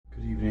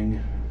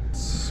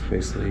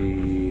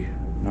basically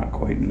not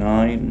quite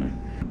 9.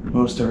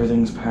 Most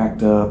everything's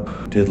packed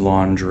up. Did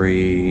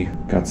laundry,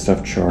 got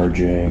stuff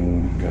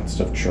charging,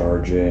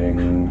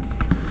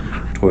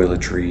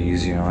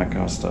 toiletries, you know, that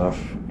kind of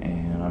stuff.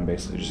 And I'm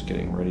basically just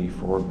getting ready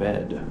for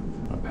bed.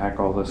 I'm gonna pack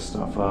all this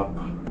stuff up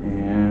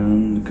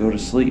and go to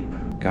sleep.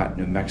 Got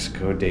New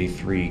Mexico day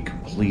 3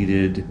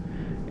 completed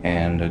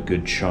and a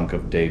good chunk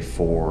of day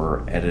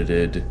 4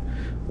 edited.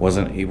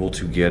 Wasn't able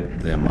to get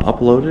them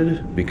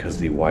uploaded because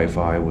the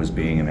Wi-Fi was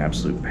being an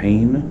absolute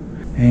pain.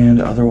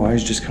 And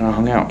otherwise just kind of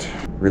hung out.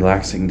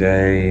 Relaxing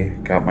day,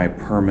 got my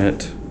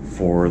permit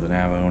for the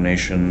Navajo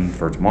Nation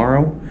for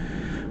tomorrow,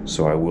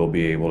 so I will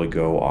be able to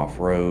go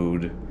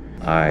off-road.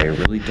 I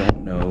really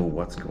don't know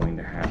what's going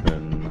to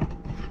happen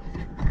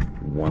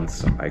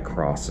once I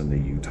cross into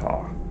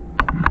Utah.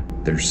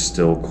 There's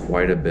still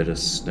quite a bit of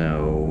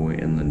snow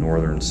in the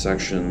northern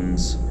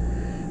sections.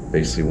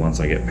 Basically, once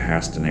I get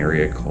past an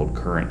area called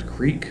Current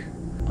Creek,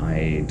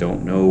 I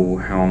don't know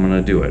how I'm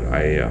gonna do it.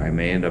 I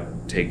may end up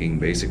taking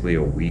basically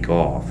a week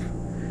off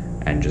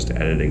and just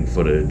editing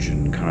footage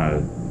and kind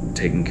of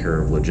taking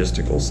care of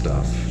logistical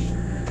stuff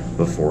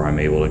before I'm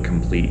able to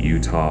complete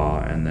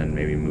Utah and then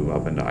maybe move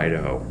up into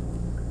Idaho.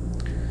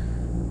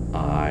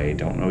 I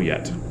don't know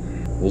yet.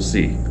 We'll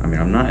see. I mean,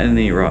 I'm not in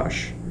any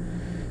rush,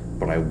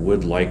 but I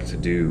would like to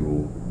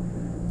do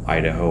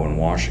Idaho and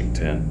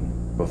Washington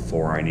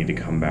before I need to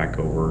come back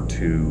over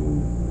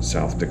to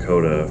South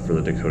Dakota for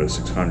the Dakota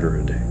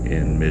 600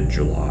 in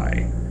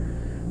mid-July.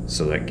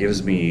 So that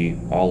gives me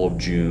all of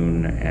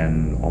June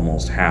and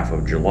almost half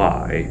of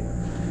July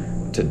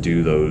to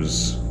do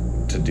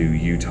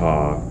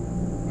Utah,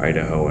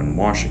 Idaho, and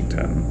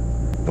Washington.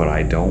 But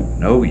I don't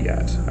know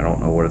yet. I don't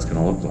know what it's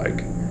gonna look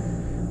like.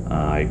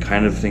 I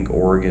kind of think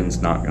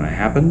Oregon's not gonna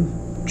happen,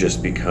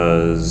 just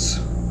because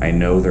I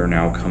know they're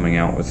now coming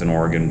out with an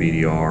Oregon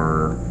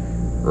BDR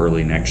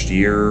early next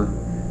year,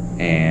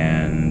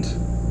 and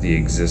the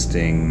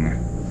existing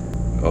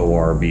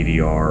OR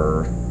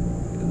BDR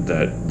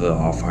that the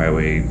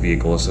Off-Highway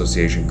Vehicle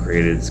Association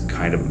created is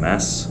kind of a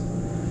mess.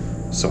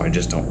 So I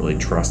just don't really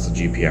trust the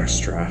GPS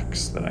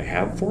tracks that I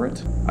have for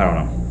it. I don't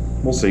know.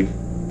 We'll see.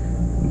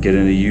 Get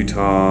into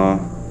Utah.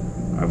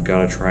 I've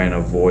got to try and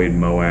avoid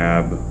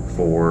Moab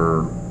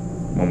for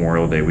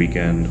Memorial Day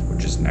weekend,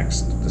 which is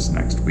this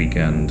next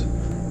weekend.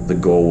 The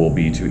goal will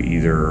be to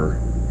either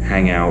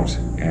hang out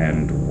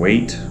and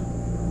wait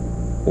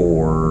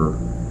or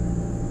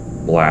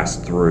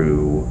blast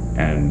through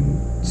and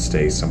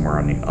stay somewhere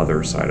on the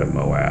other side of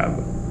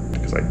Moab,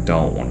 because I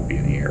don't want to be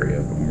in the area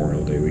of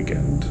Memorial Day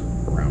weekend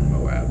around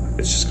Moab.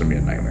 It's just going to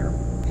be a nightmare.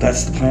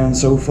 That's the plan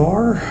so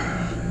far.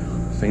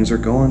 Things are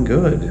going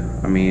good.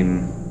 I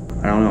mean,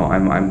 I don't know.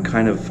 I'm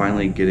kind of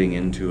finally getting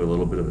into a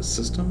little bit of a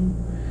system,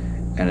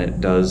 and it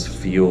does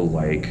feel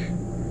like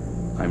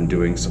I'm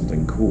doing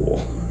something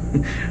cool.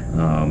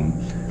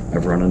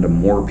 I've run into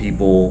more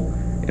people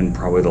in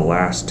probably the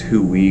last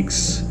 2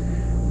 weeks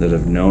that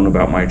have known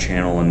about my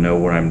channel and know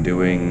what I'm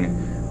doing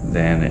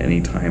than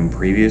any time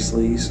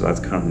previously, so that's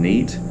kind of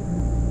neat.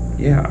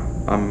 Yeah,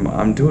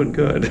 I'm doing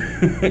good.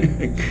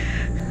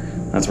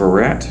 That's where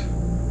we're at.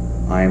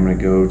 I'm gonna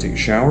go take a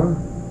shower,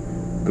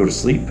 go to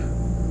sleep,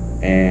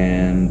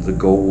 and the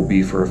goal will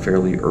be for a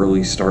fairly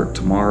early start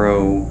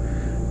tomorrow,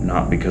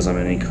 not because I'm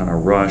in any kind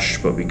of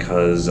rush, but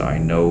because I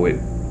know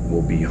it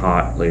will be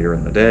hot later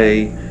in the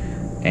day,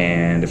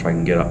 and if I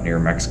can get up near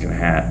Mexican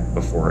Hat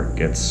before it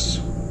gets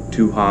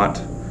too hot,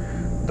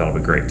 that'll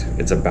be great.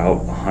 It's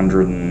about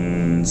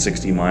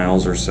 160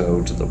 miles or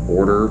so to the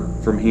border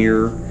from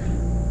here.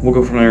 We'll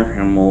go from there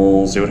and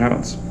we'll see what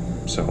happens.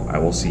 So I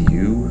will see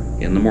you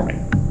in the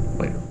morning.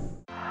 Later.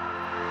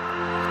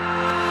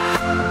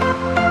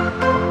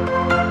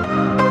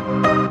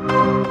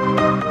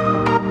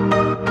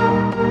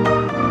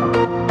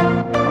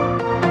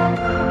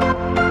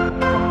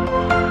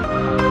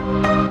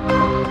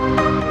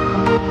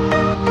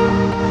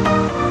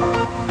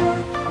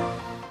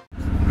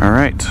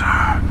 Alright,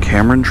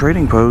 Cameron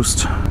Trading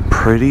Post.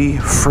 Pretty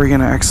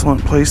friggin'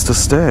 excellent place to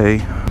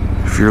stay.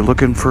 If you're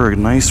looking for a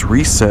nice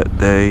reset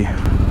day,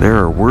 there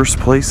are worse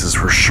places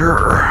for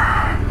sure.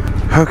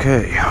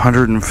 Okay,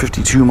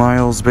 152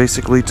 miles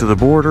basically to the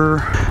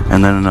border,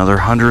 and then another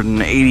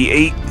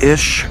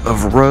 188-ish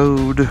of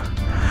road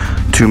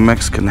to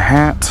Mexican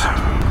Hat.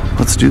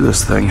 Let's do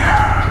this thing.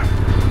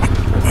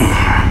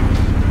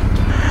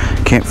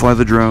 Can't fly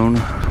the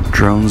drone.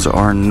 Drones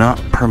are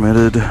not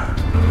permitted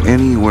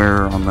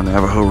anywhere on the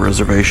Navajo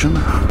reservation,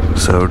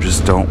 so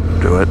just don't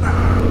do it.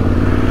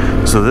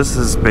 So this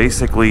is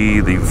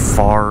basically the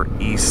far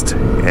east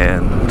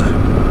end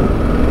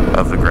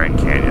of the Grand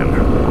Canyon,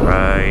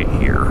 right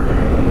here.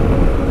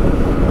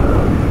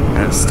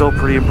 And it's still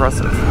pretty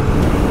impressive.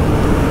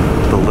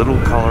 The Little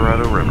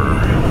Colorado River.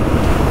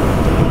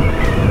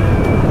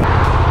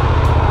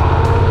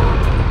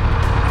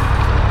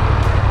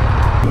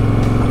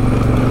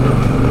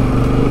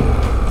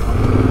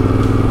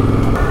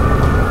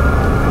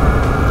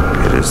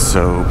 It is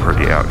so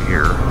pretty out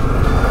here.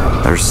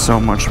 There's so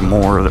much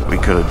more that we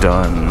could have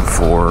done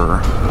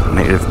for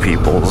Native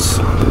peoples.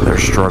 They're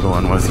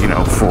struggling with,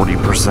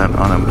 40%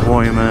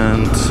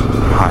 unemployment,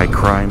 high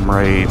crime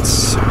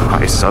rates,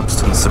 high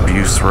substance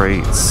abuse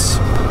rates.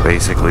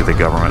 Basically, the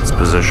government's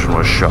position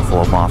was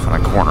shuffle them off in a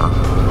corner.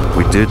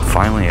 We did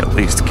finally at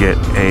least get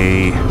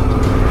a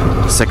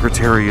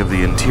Secretary of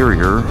the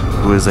Interior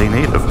who is a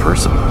Native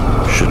person.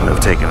 Shouldn't have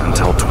taken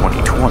until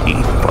 2020,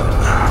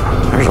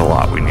 but there's a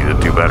lot we need to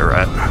do better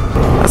at.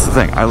 That's the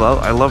thing. I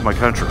love my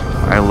country.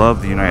 I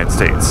love the United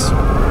States.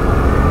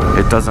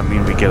 It doesn't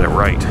mean we get it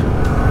right.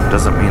 It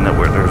doesn't mean that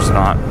there's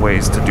not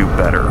ways to do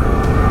better.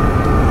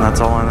 And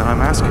that's all that I'm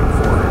asking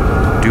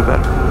for. Do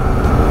better.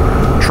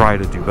 Try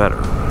to do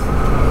better.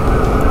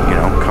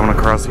 Coming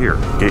across here,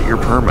 get your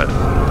permit.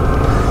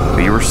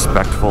 Be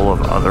respectful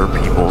of other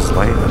people's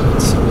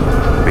lands,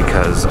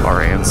 because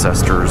our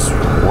ancestors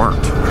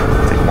weren't.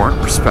 They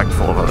weren't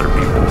respectful of other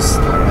people's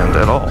land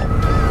at all.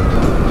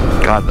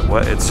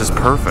 God, it's just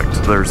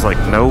perfect. There's like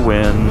no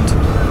wind.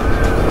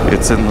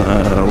 It's in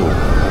the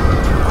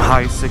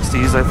high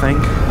 60s, I think.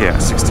 Yeah,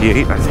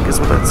 68, I think is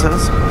what that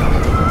says.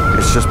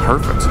 It's just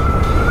perfect.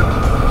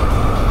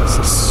 This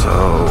is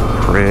so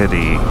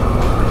pretty.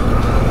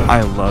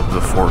 I love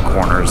the Four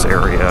Corners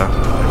area.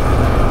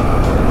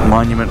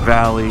 Monument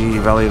Valley,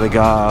 Valley of the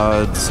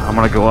Gods. I'm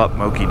gonna go up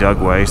Moki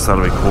Dugway, so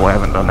that'll be cool. I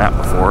haven't done that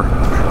before.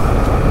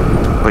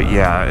 But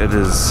yeah, it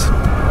is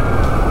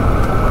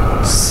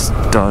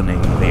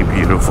stunningly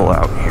beautiful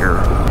out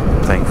here.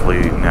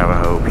 Thankfully,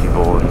 Navajo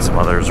people and some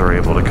others are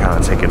able to kind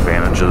of take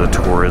advantage of the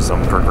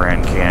tourism for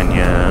Grand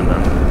Canyon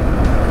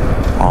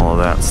and all of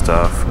that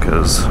stuff,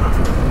 because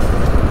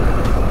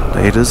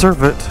they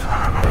deserve it.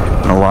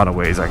 In a lot of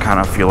ways, I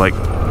kind of feel like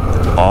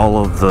all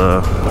of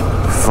the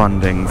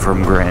funding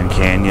from Grand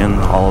Canyon,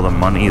 all of the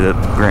money that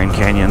Grand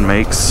Canyon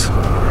makes,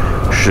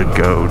 should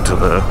go to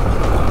the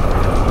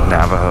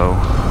Navajo.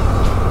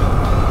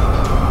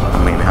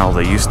 I mean, hell,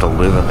 they used to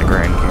live in the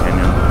Grand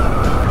Canyon.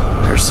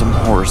 There's some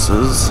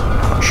horses.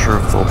 Not sure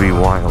if they'll be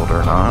wild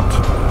or not.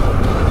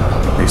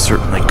 They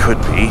certainly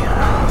could be.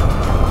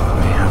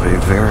 We have a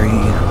very...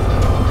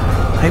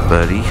 Hey,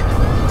 buddy.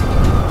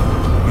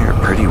 You're a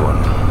pretty one.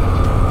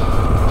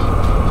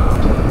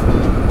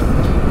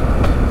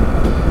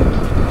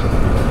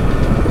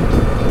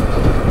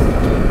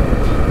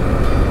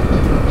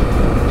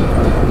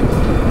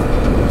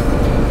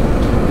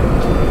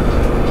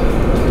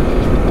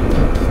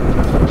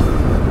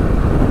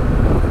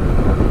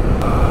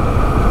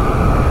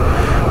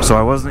 So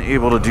I wasn't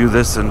able to do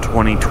this in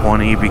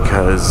 2020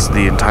 because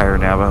the entire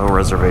Navajo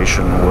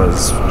reservation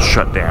was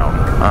shut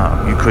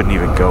down. You couldn't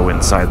even go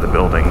inside the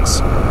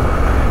buildings.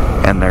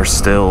 And they're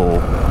still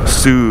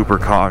super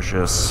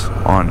cautious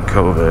on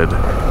COVID.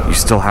 You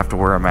still have to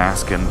wear a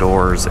mask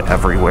indoors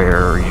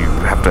everywhere. You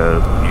have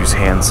to use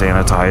hand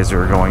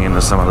sanitizer going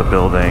into some of the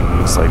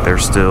buildings. Like, they're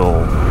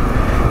still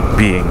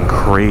being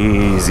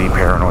crazy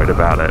paranoid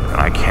about it. And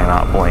I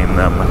cannot blame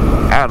them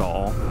at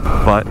all.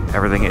 But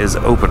everything is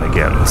open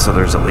again, so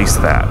there's at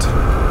least that.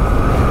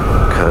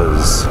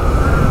 Because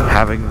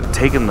having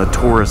taken the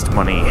tourist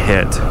money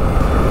hit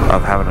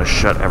of having to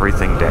shut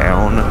everything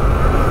down,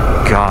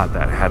 God,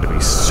 that had to be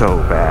so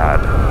bad.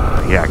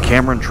 Yeah,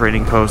 Cameron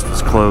Trading Post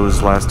was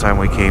closed last time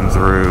we came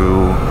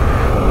through.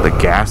 The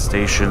gas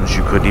stations,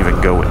 you couldn't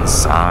even go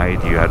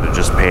inside. You had to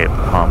just pay at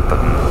the pump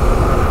and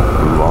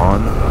move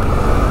on.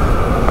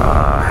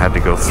 Had to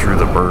go through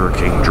the Burger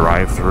King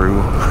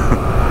drive-thru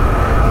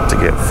to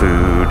get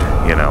food.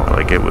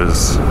 Like, it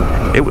was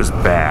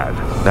bad.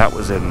 That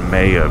was in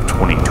May of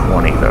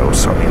 2020 though,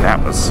 so I mean,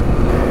 that was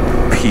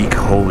peak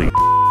holy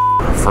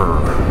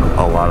for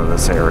a lot of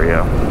this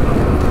area.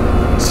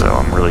 So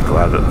I'm really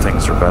glad that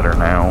things are better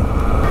now,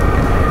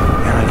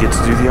 and I get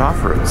to do the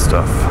off-road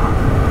stuff,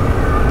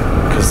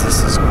 because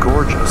this is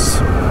gorgeous.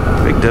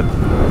 Big dip,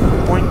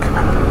 boink.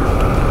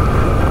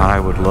 I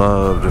would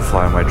love to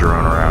fly my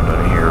drone around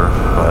in here,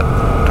 but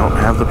don't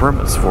have the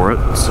permits for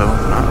it, so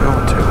I'm not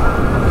going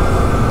to.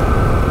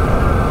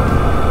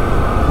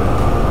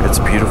 It's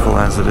beautiful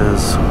as it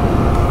is.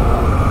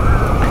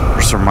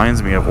 This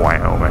reminds me of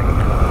Wyoming.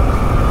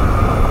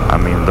 I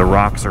mean, the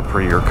rocks are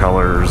prettier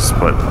colors,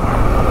 but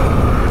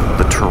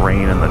the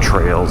terrain and the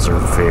trails are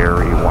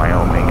very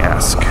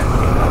Wyoming-esque.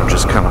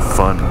 Just kind of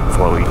fun,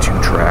 flowy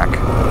two-track.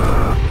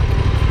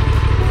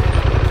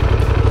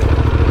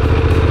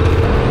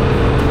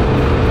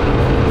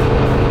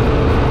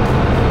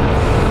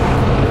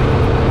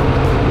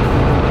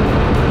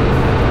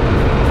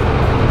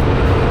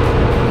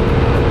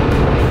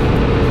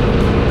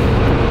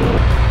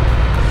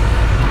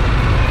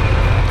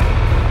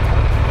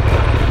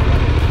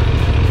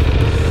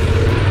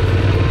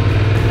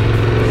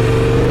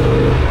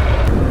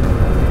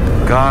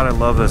 God, I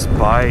love this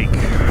bike.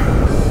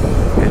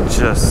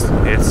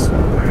 It's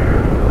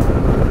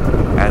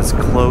as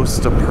close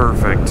to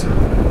perfect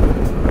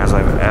as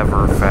I've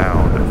ever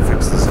found. It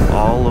fixes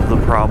all of the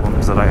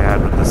problems that I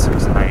had with the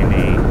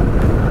 690.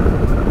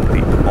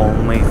 The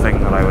only thing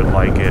that I would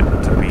like it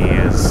to be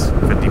is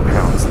 50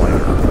 pounds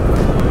lighter.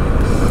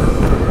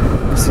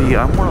 See,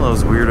 I'm one of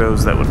those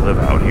weirdos that would live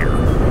out here.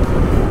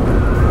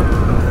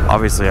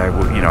 Obviously, I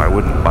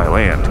wouldn't buy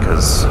land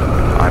because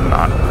I'm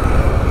not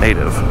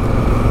native.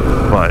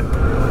 But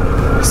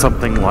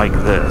something like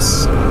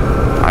this,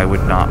 I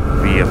would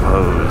not be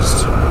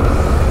opposed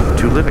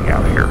to living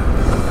out here.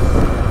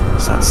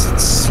 So that's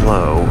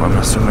slow. I'm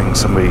assuming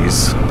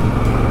somebody's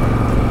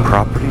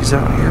property's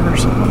out here or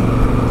something.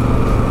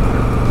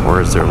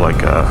 Or is there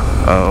like a...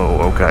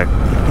 Oh, okay.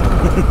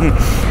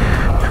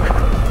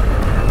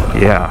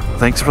 Yeah,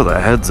 thanks for the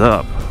heads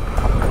up.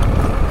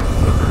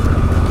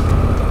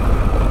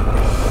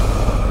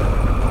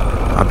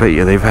 I bet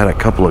you they've had a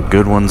couple of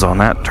good ones on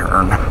that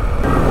turn.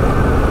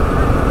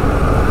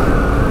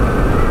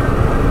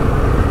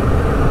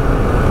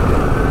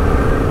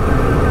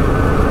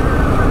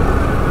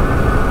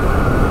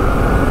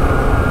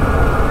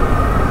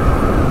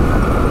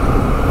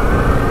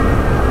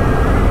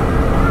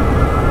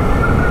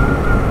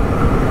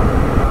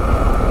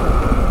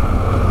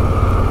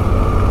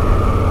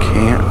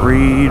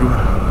 Read.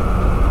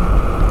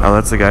 Oh,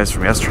 that's the guys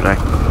from yesterday.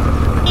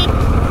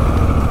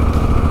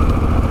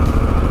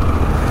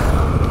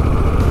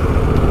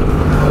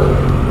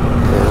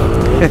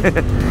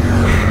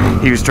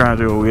 He was trying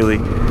to do a wheelie.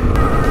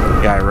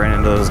 Yeah, I ran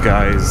into those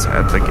guys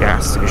at the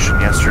gas station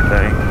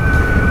yesterday.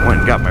 Went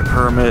and got my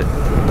permit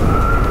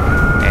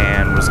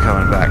and was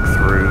coming back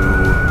through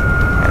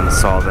and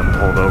saw them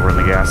pulled over in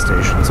the gas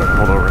station, so I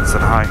pulled over and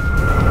said hi.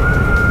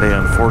 They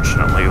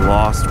unfortunately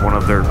lost one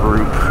of their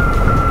group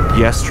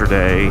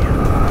yesterday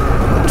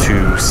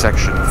to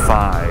Section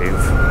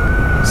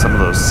 5, some of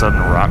those sudden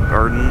rock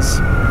gardens,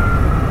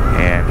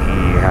 and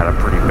he had a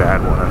pretty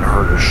bad one and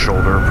hurt his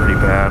shoulder pretty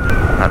bad.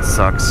 That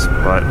sucks,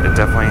 but it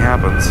definitely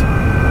happens.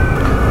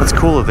 It's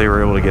cool that they were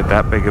able to get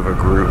that big of a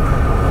group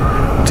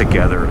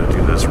together to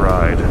do this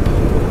ride,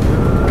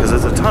 because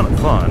it's a ton of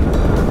fun,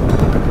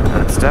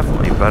 and it's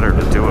definitely better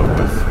to do it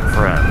with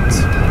friends.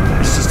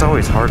 It's just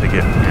always hard to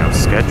get,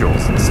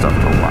 schedules and stuff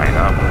to line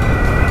up.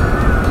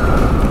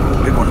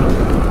 Big one.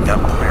 Yep,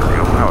 there we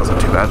go. That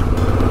wasn't too bad.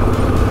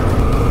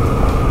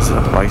 Is it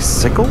a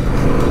bicycle?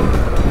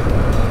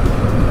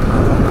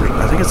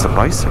 I think it's a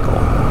bicycle.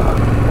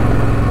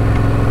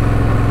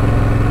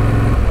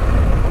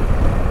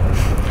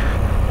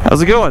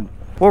 How's it going?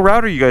 What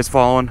route are you guys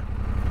following?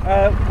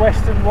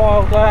 Western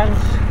Wildlands.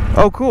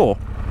 Oh, cool.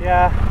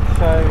 Yeah,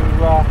 so,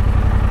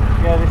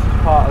 yeah, this is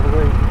part of the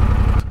route.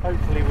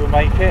 Hopefully we'll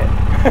make it.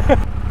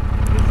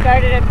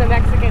 Started at the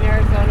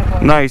Mexican-Arizona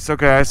border. Nice,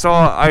 okay.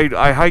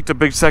 I hiked a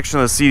big section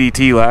of the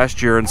CDT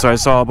last year, and so I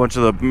saw a bunch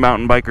of the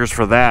mountain bikers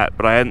for that,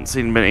 but I hadn't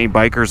seen many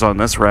bikers on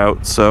this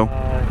route, so.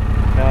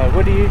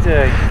 What are you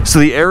doing? So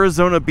the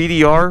Arizona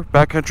BDR,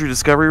 Backcountry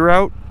Discovery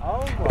Route,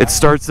 right. It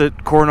starts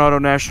at Coronado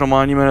National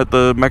Monument at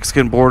the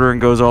Mexican border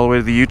and goes all the way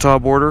to the Utah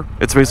border.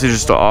 It's basically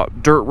just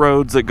dirt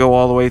roads that go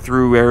all the way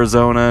through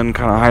Arizona and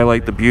kind of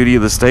highlight the beauty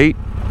of the state.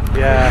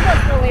 Yeah. You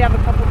must only have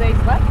a couple days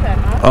left then,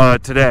 huh?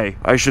 Today.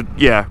 I should,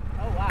 yeah.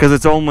 Because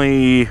it's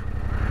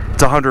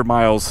 100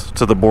 miles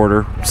to the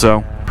border,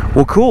 so.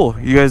 Well, cool.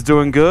 You guys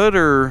doing good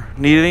or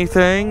need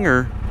anything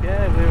or?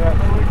 Yeah, we're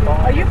absolutely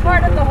fine. Are you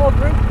part of the whole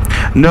group?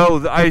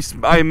 No,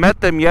 I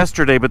met them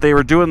yesterday, but they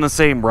were doing the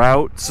same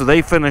route, so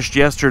they finished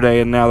yesterday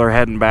and now they're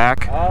heading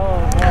back.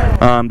 Oh,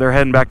 wow. They're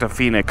heading back to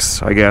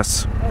Phoenix, I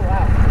guess. Oh,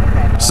 wow.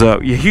 Okay.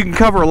 So you can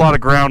cover a lot of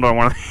ground on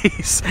one of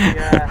these.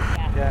 Yeah.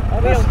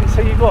 Oh,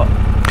 so you got?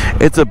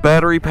 It's a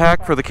battery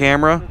pack for the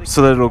camera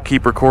so that it'll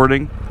keep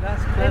recording.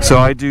 That's cool. So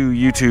I do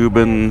YouTube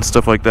and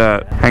stuff like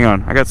that. Hang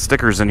on, I got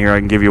stickers in here. I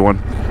can give you one.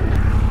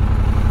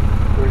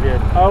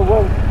 Brilliant. Oh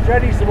well,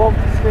 Jenny's the one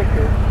for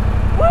stickers.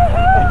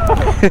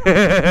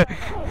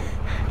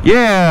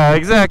 Yeah,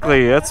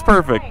 exactly. That's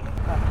perfect.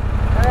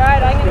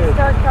 Alright, I'm going to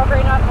start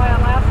covering up my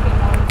Alaskan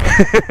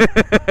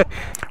ones.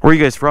 Where are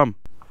you guys from?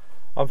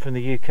 I'm from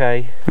the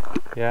UK.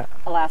 Yeah.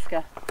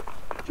 Alaska.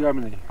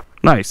 Germany.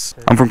 Nice.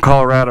 I'm from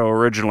Colorado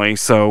originally,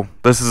 so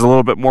this is a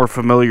little bit more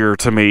familiar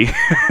to me.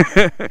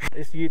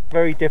 It's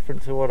very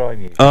different to what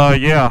I'm used.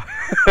 Yeah.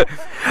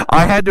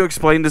 I had to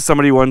explain to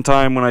somebody one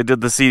time when I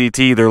did the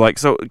CDT. They're like,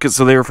 so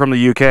they were from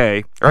the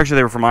UK, or actually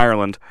they were from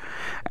Ireland,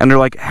 and they're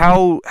like,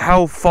 how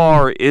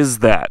far is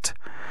that?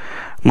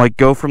 I'm like,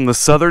 go from the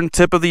southern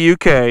tip of the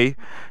UK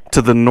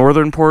to the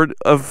northern port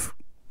of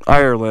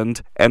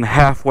Ireland and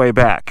halfway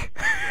back.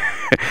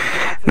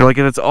 They're like,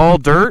 and it's all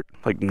dirt,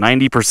 like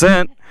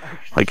 90%.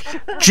 Like,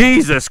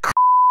 Jesus Christ.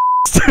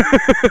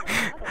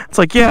 It's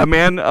like, yeah,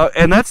 man,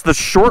 and that's the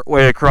short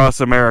way across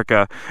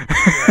America.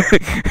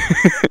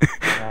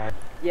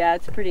 Yeah,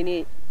 it's pretty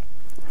neat.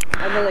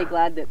 I'm really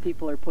glad that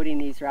people are putting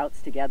these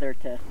routes together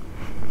to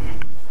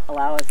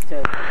allow us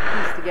to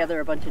piece together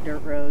a bunch of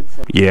dirt roads.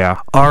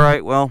 Yeah. All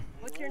right, well,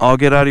 I'll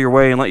get out of your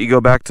way and let you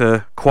go back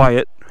to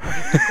quiet. Well,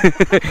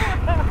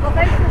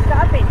 thanks for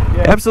stopping.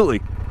 Yeah.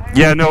 Absolutely.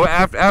 Yeah, no,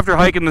 after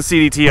hiking the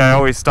CDT, I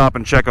always stop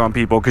and check on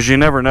people because you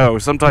never know.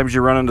 Sometimes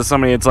you run into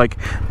somebody, it's like,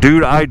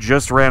 dude, I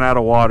just ran out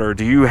of water.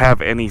 Do you have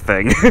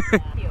anything?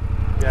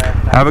 Yeah.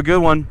 Have a good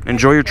one.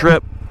 Enjoy your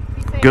trip.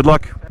 Good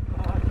luck.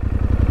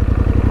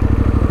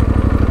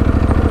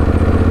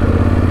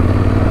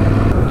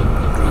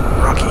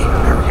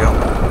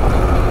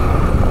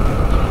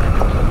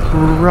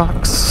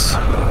 rocks.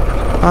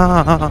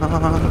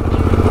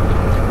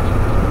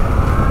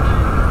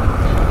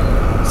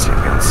 Let's see, we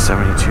got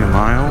 72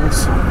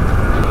 miles.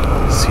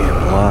 Seeing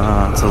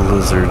lots of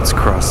lizards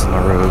crossing the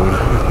road.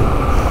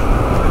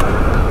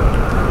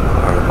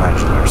 I would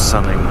imagine they're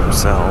sunning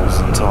themselves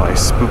until I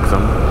spook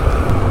them.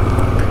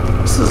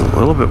 This is a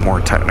little bit more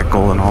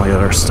technical than all the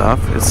other stuff.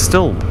 It's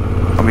still,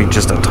 I mean,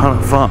 just a ton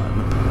of fun.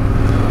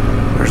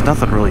 There's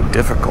nothing really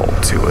difficult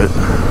to it.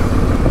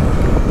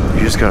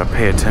 You just gotta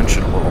pay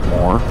attention a little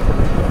more.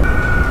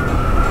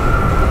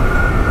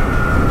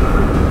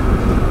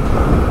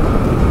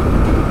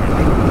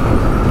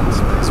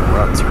 These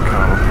ruts are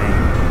kind of a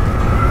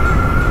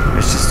pain.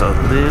 It's just a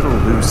little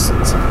loose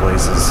in some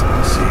places, so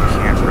you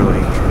can't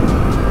really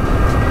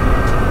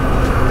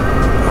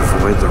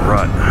avoid the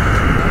rut.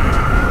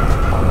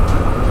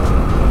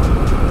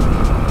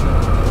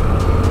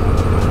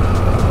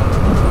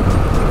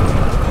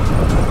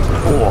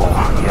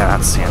 Oh, yeah,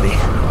 that's sandy.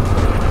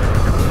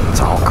 It's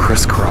all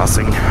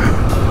crisscrossing. Ooh,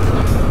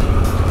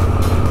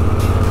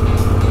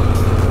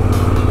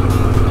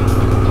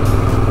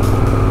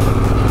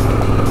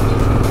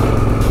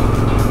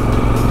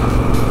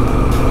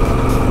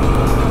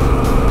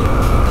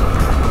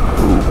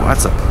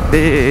 that's a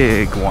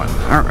big one.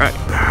 All right.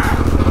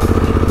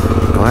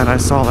 Glad I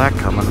saw that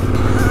coming.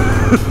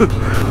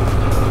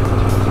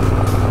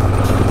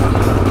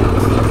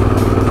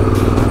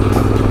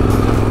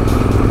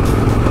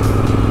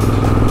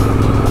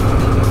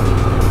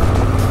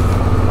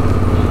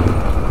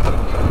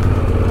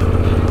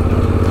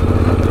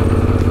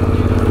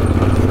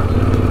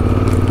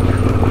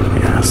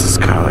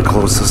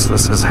 Closest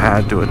this has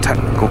had to a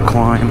technical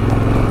climb.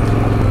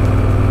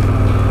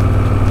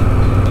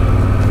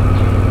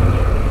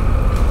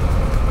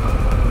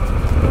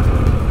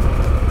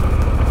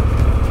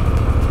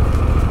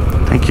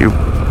 Thank you.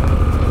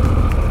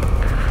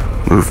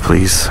 Move,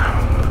 please.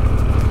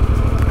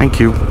 Thank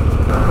you.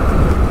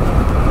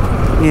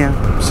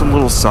 Yeah, some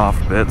little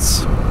soft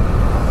bits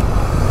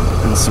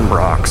and some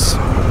rocks,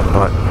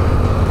 but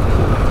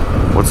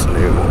what's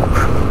new?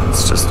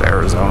 It's just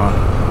Arizona.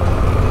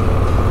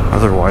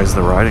 Otherwise,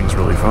 the riding's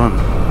really fun.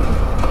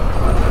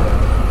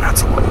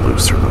 That's a little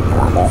looser than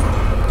normal.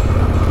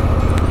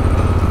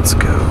 Let's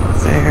go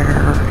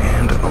there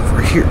and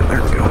over here.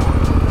 There we go.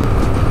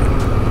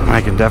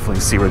 I can definitely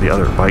see where the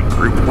other bike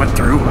group went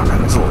through.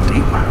 That was a little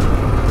deep.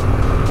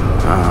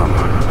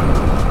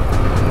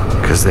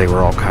 Because they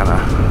were all kind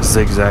of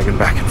zigzagging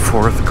back and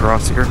forth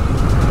across here.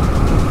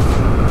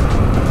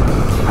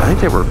 I think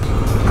they were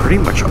pretty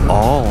much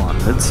all on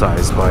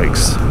mid-sized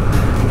bikes.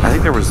 I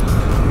think there was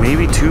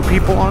maybe 2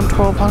 people on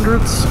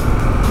 1200s.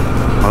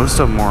 Most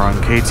of them were on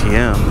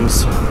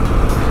KTMs.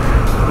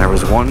 There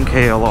was one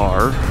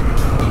KLR.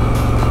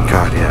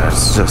 God, yeah,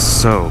 it's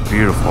just so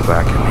beautiful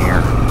back in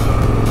here.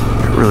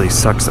 It really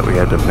sucks that we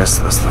had to miss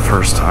this the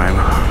first time.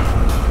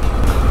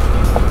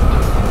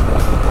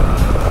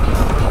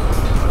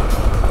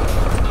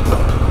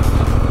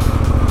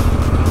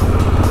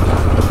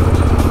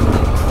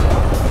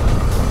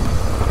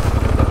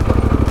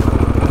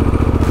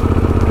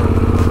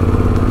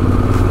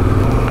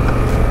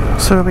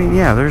 So, I mean,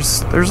 yeah,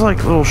 there's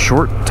like little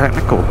short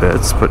technical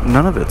bits, but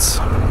none of it's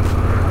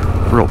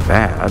real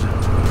bad.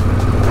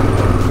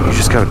 You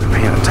just gotta be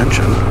paying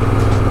attention.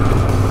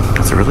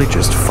 It's really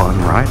just fun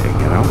riding,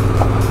 you know?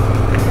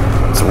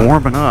 It's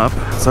warming up.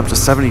 It's up to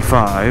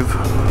 75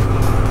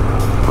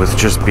 with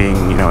just being,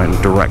 you know, in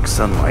direct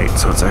sunlight,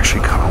 so it's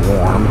actually kind of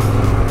warm.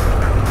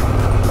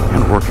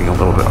 And working a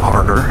little bit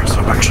harder, so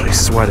I'm actually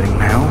sweating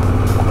now.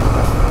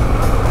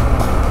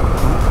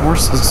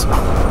 Horses.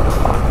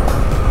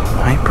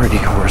 Hi, pretty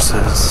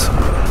horses.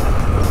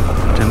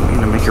 Didn't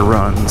mean to make you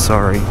run,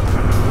 sorry.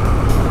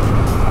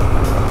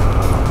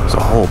 There's a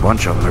whole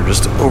bunch of them. They're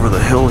just over the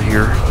hill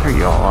here. There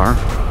you all are.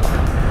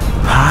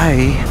 Hi.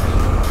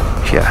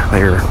 Yeah,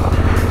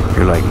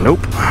 you're like,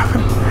 nope.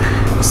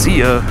 See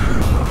ya.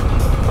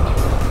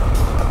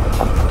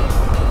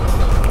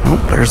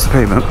 Oh, there's the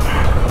pavement.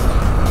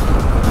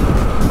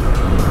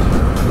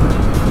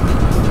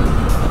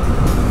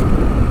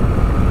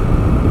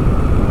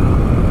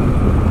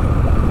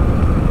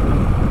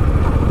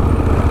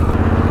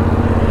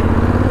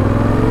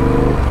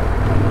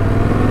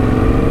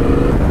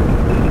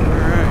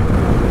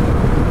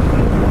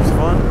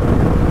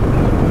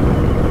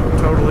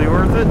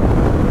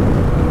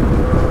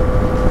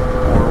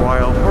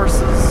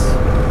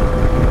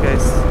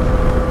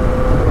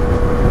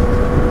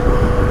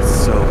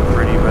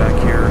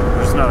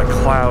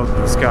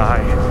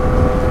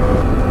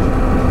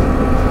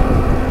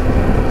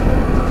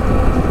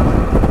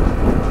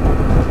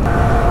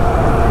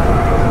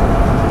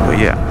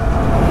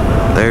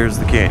 There's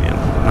the canyon.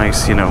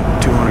 Nice, you know,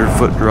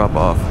 200-foot drop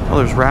off. Oh,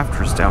 there's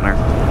rafters down there.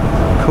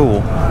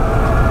 Cool.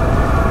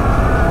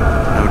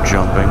 No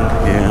jumping.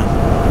 Yeah.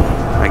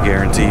 I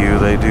guarantee you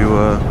they do,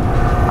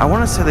 I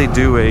want to say they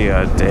do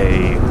a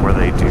day where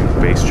they do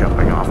base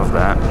jumping off of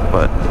that,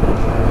 but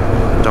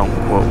don't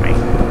quote me.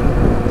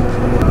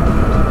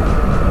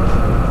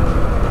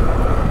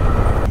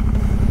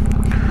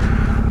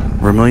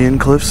 Vermilion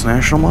Cliffs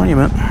National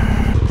Monument.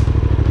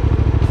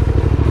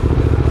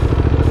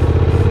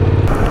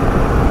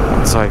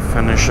 Once I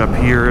finish up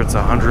here, it's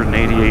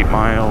 188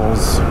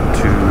 miles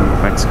to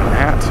Mexican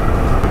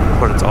Hat,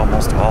 but it's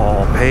almost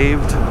all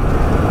paved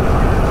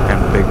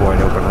and big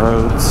wide open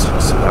roads,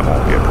 so that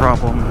won't be a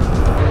problem.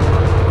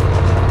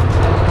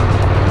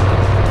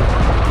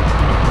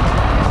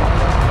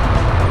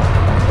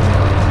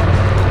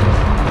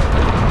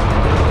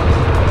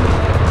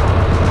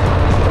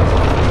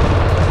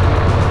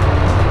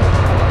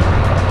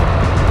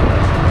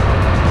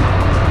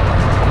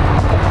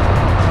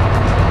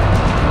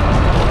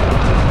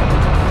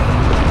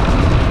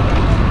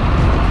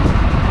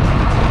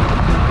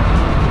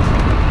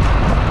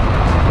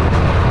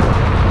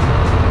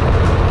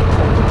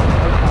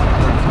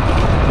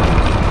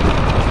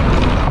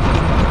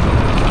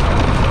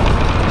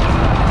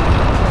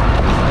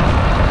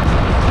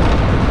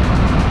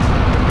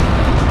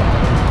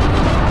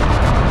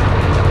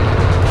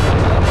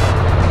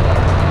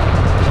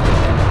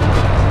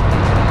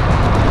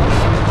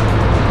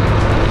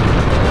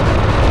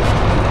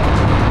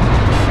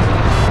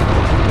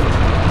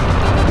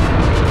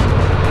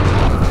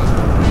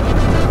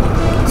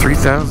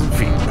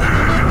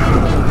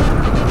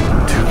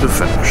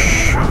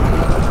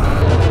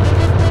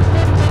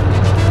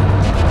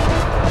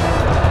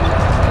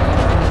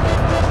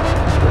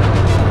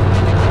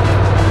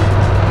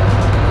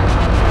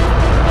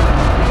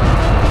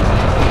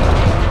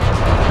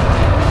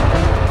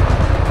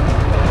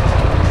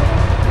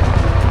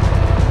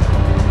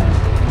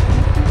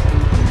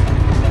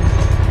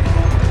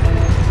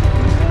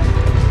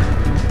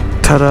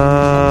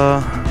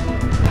 Ta-da!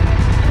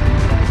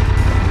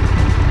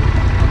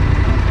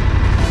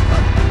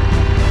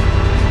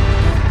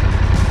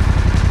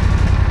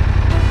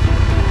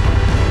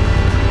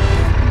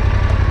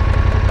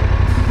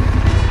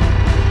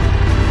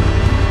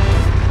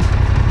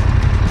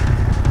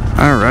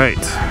 All right.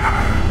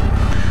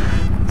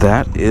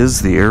 That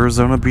is the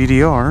Arizona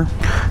BDR.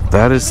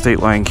 That is State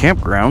Line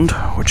Campground,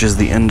 which is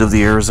the end of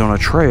the Arizona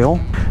Trail.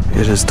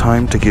 It is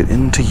time to get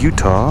into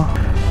Utah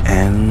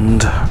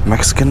and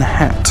Mexican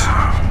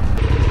Hat.